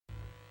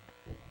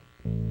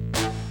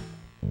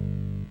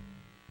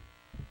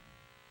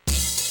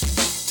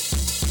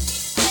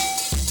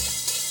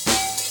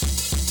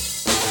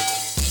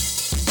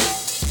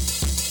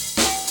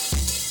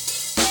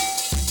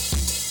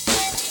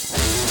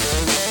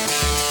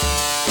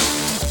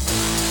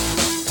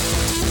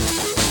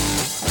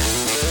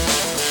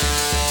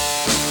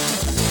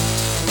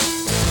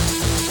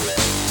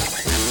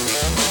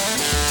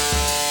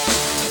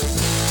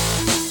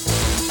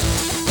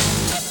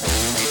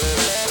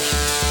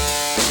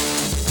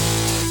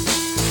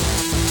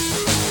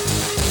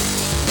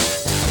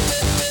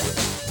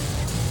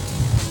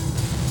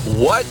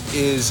What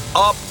is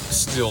up,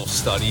 Still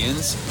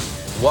Studyins?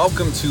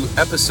 Welcome to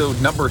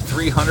episode number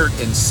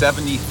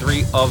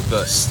 373 of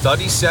the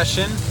study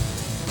session.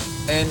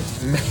 And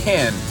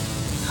man,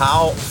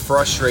 how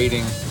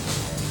frustrating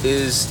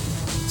is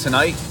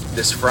tonight,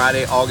 this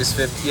Friday, August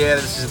 5th. Yeah,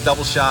 this is a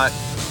double shot.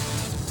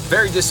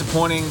 Very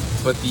disappointing,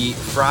 but the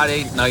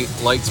Friday night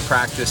lights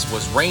practice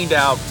was rained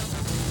out,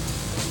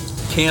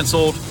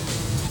 canceled,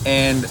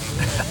 and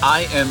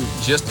I am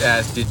just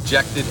as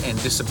dejected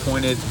and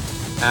disappointed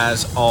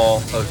as all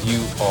of you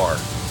are.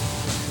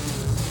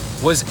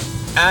 Was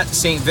at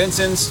St.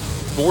 Vincent's,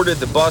 boarded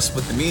the bus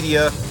with the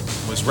media,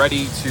 was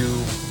ready to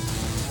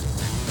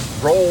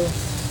roll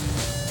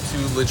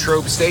to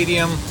Latrobe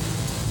Stadium,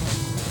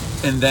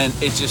 and then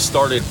it just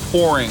started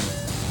pouring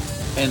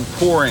and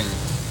pouring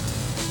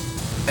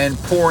and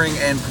pouring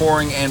and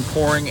pouring and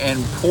pouring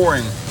and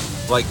pouring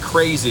like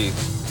crazy.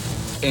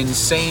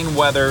 Insane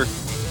weather,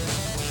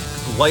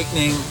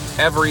 lightning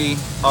every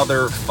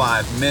other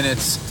 5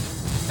 minutes.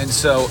 And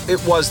so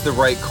it was the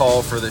right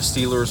call for the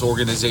Steelers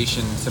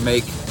organization to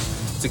make,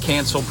 to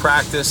cancel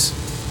practice,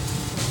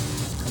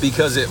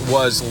 because it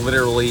was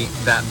literally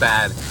that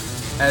bad.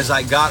 As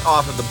I got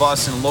off of the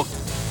bus and looked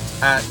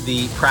at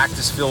the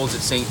practice fields at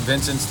St.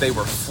 Vincent's, they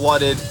were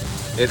flooded.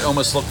 It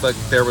almost looked like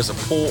there was a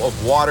pool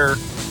of water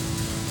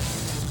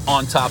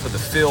on top of the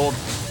field.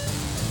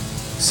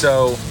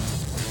 So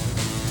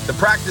the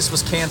practice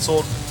was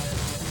canceled.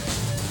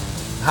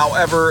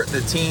 However,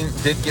 the team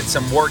did get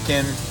some work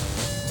in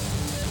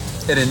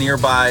at a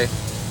nearby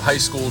high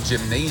school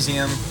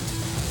gymnasium.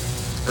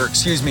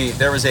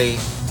 There was a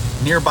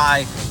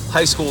nearby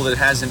high school that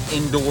has an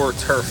indoor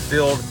turf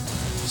field,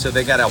 so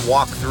they got to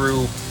walk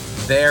through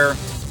there.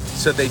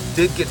 So they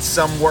did get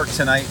some work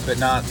tonight, but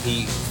not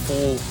the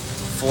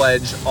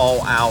full-fledged,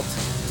 all-out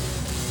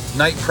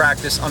night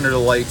practice under the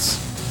lights,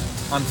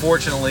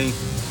 unfortunately.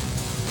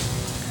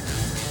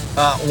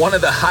 One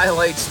of the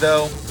highlights,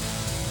 though,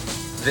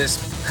 this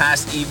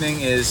past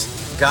evening is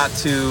got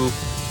to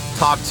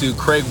talk to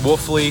Craig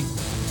Wolfley,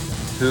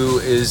 who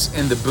is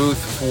in the booth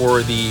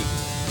for the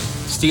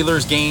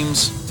Steelers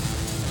games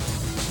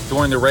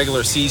during the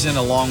regular season,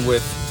 along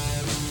with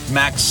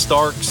Max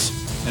Starks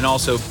and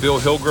also Bill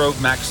Hillgrove.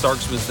 Max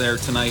Starks was there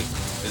tonight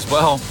as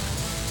well.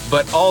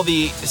 But all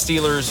the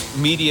Steelers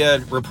media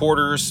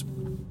reporters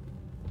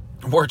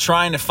were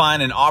trying to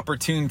find an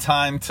opportune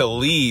time to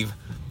leave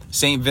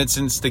St.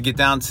 Vincent's to get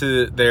down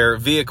to their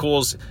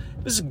vehicles.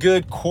 It was a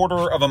good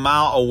quarter of a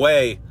mile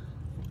away,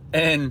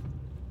 and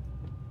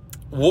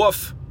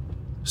Wolf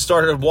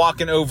started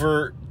walking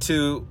over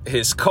to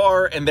his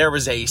car, and there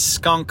was a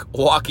skunk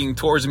walking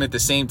towards him at the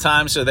same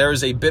time. So there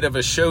was a bit of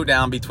a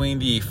showdown between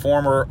the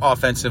former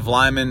offensive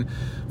lineman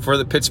for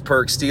the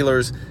Pittsburgh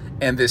Steelers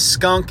and this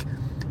skunk.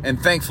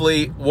 And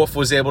thankfully, Wolf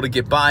was able to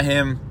get by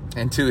him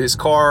and to his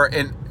car.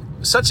 And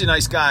such a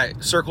nice guy,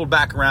 circled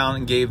back around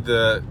and gave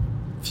the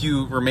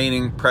few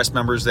remaining press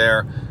members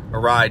there a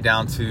ride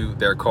down to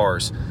their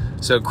cars.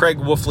 So Craig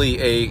Wolfley,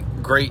 a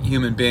great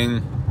human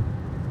being.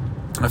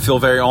 I feel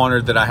very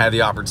honored that I had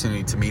the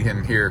opportunity to meet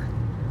him here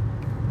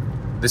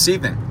this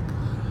evening.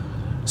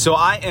 So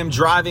I am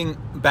driving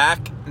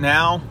back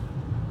now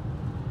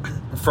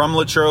from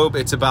Latrobe.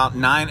 It's about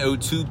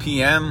 9:02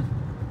 p.m.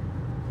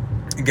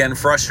 Again,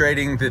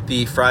 frustrating that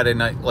the Friday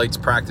night lights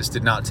practice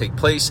did not take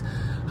place.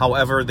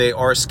 However, they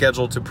are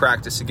scheduled to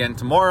practice again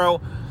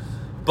tomorrow.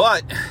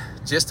 But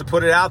just to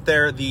put it out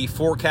there, the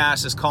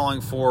forecast is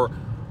calling for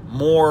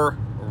more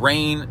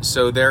rain.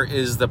 So there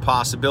is the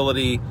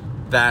possibility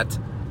that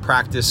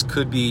practice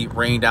could be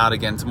rained out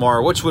again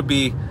tomorrow, which would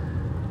be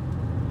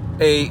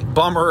a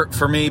bummer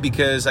for me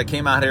because I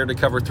came out here to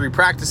cover 3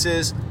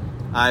 practices.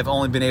 I've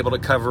only been able to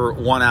cover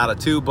 1 out of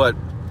 2, but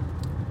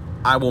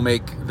I will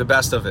make the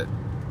best of it.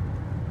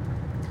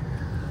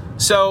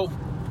 So,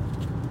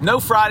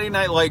 no Friday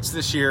night lights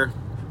this year,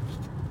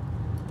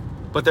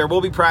 but there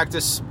will be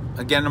practice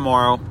again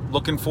tomorrow.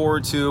 Looking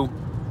forward to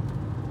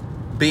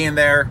being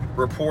there,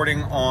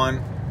 reporting on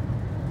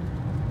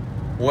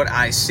what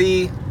I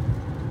see.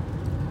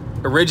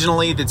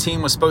 Originally, the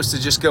team was supposed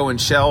to just go in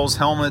shells,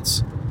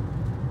 helmets.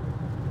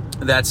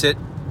 That's it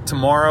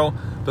tomorrow.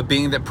 But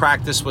being that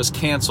practice was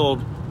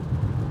canceled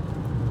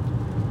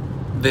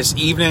this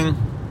evening,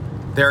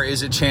 there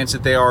is a chance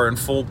that they are in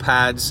full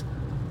pads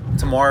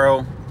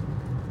tomorrow.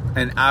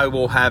 And I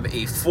will have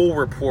a full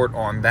report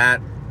on that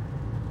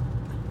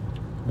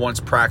once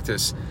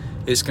practice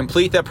is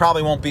complete. That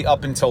probably won't be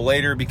up until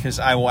later because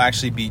I will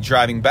actually be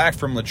driving back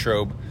from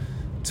Latrobe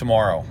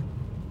tomorrow.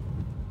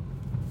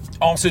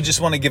 Also, just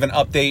want to give an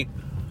update.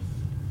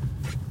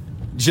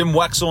 Jim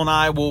Wexel and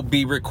I will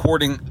be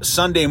recording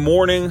Sunday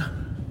morning,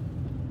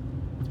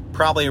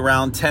 probably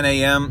around 10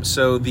 a.m.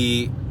 So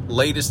the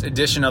latest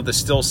edition of the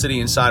Still City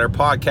Insider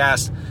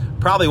podcast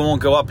probably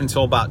won't go up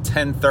until about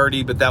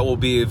 10:30, but that will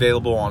be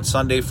available on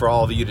Sunday for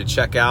all of you to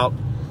check out.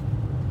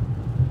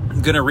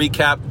 I'm going to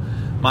recap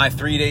my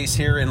 3 days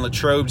here in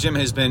Latrobe. Jim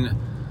has been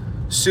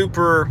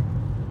super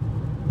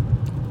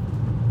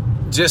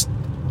just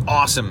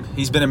awesome.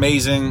 He's been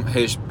amazing.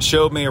 He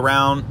showed me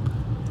around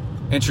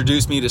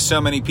introduced me to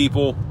so many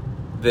people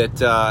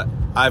that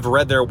I've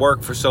read their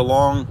work for so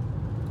long,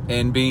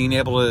 and being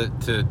able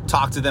to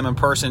talk to them in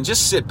person,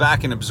 just sit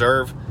back and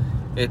observe.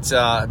 It's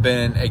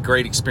been a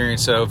great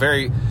experience. So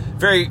very,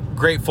 very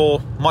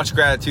grateful. Much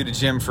gratitude to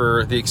Jim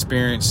for the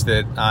experience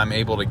that I'm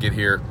able to get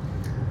here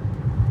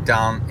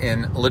down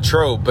in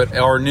Latrobe. But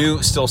our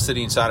new Still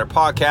City Insider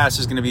podcast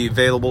is going to be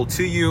available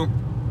to you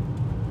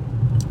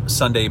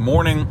Sunday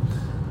morning.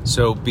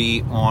 So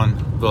be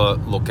on the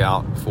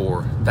lookout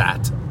for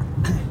that.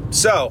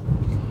 So,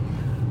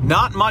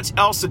 not much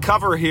else to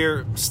cover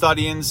here,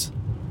 Studians.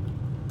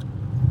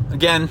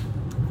 Again,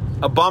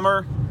 a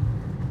bummer.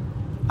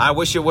 I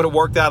wish it would have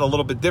worked out a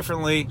little bit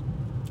differently.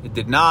 It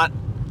did not.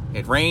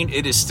 It rained.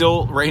 It is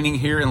still raining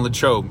here in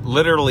Latrobe.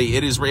 Literally,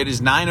 it is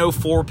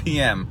 9:04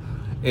 p.m.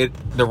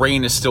 The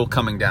rain is still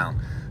coming down.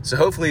 So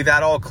hopefully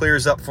that all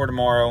clears up for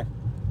tomorrow,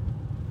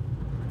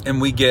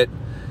 and we get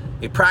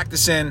a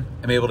practice in.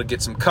 I'm able to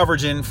get some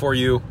coverage in for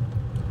you.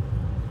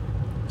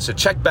 So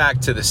check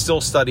back to the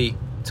Still Study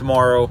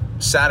tomorrow,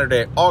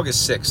 Saturday,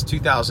 August 6th,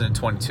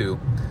 2022.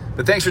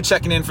 But thanks for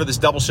checking in for this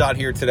double shot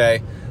here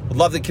today. Would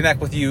love to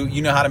connect with you.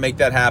 You know how to make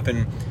that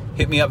happen.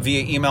 Hit me up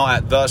via email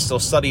at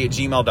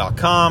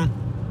thestillstudy@gmail.com.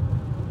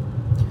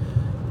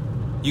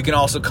 You can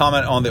also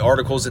comment on the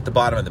articles at the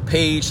bottom of the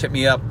page. Hit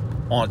me up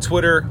on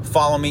Twitter.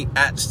 Follow me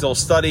at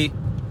StillStudy.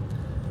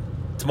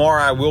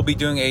 Tomorrow I will be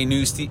doing a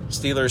new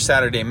Steelers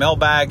Saturday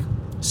mailbag.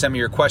 Send me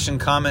your question,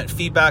 comment,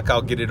 feedback.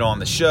 I'll get it on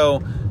the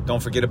show.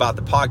 Don't forget about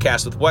the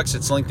podcast with Wex.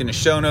 It's linked in the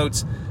show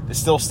notes. The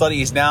Still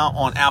Study is now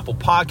on Apple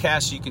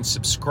Podcasts. You can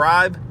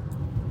subscribe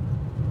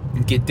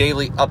and get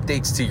daily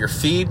updates to your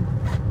feed.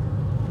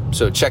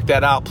 So check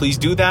that out. Please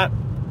do that.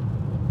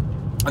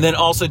 And then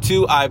also,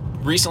 too, I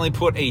recently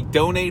put a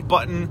donate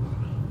button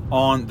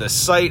on the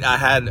site. I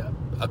had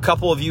a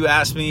couple of you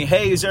ask me,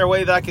 hey, is there a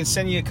way that I can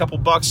send you a couple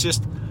bucks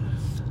just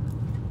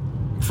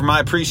for my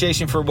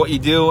appreciation for what you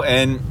do?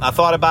 And I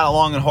thought about it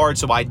long and hard,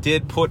 so I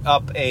did put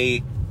up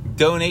a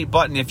donate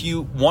button. If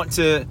you want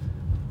to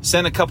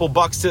send a couple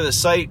bucks to the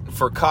site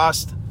for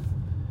cost,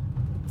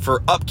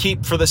 for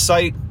upkeep for the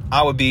site,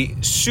 I would be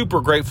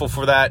super grateful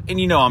for that. And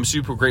you know I'm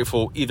super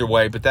grateful either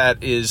way, but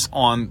that is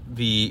on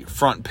the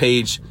front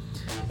page.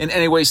 And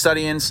anyway,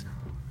 Studians,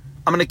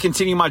 I'm going to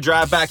continue my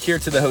drive back here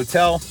to the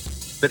hotel.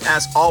 But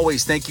as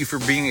always, thank you for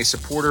being a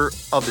supporter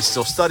of the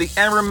Still Study.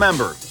 And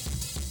remember,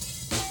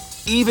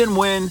 even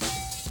when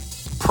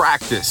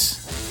practice,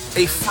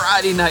 a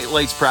Friday night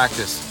lights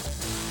practice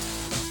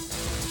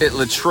at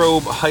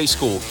Latrobe High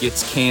School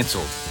gets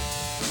canceled,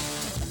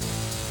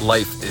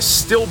 life is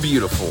still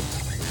beautiful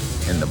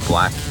in the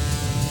black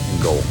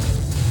and gold.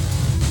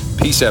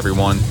 Peace,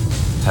 everyone.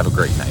 Have a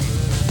great night.